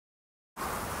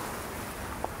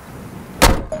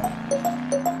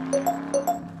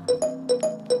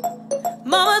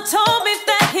Mama told me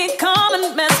that he'd come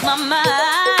and mess my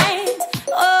mind.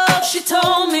 Oh, she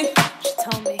told me.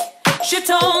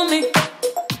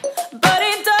 But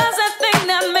he does that thing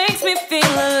that makes me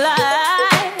feel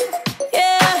alive.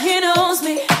 Yeah, he knows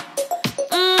me.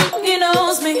 He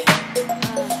knows me.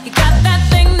 He got that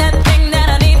thing that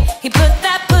I need. He put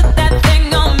that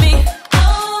thing on me.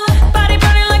 Oh, body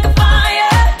burning like a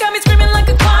fire. Got me screaming like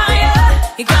a choir.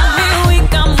 He got me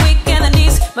weak, I'm weak in the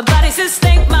knees. My body says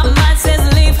stink, my mind says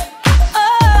leave.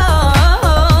 Oh,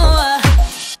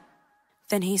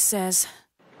 then he says,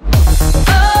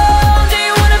 oh, do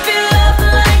you wanna be loved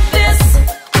like this?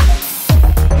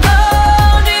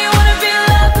 Oh, do you wanna be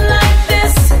loved like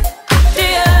this?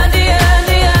 Dear, dear,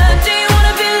 dear, do you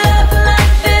wanna be loved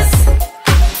like this?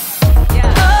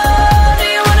 Yeah. Oh, do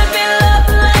you wanna be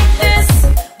loved like this?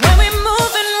 When we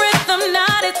move in rhythm,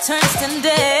 night it turns to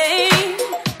day.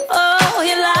 Oh,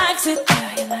 he likes it.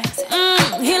 Yeah, he likes it.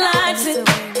 He likes it.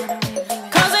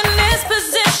 'Cause in this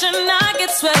position I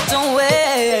get swept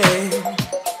away.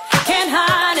 Can't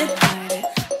hide it.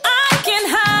 I can't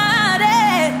hide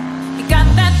it. He got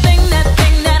that thing that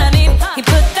I need. He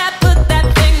put that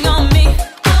thing on me.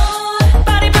 Oh,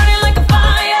 body burning like a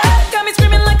fire. Got me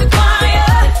screaming like a choir.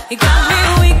 He got me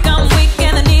weak, I'm weak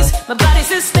in the knees. My body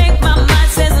says stink, my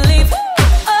mind says leave.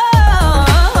 Oh,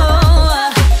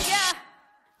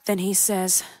 then he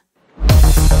says,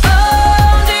 oh.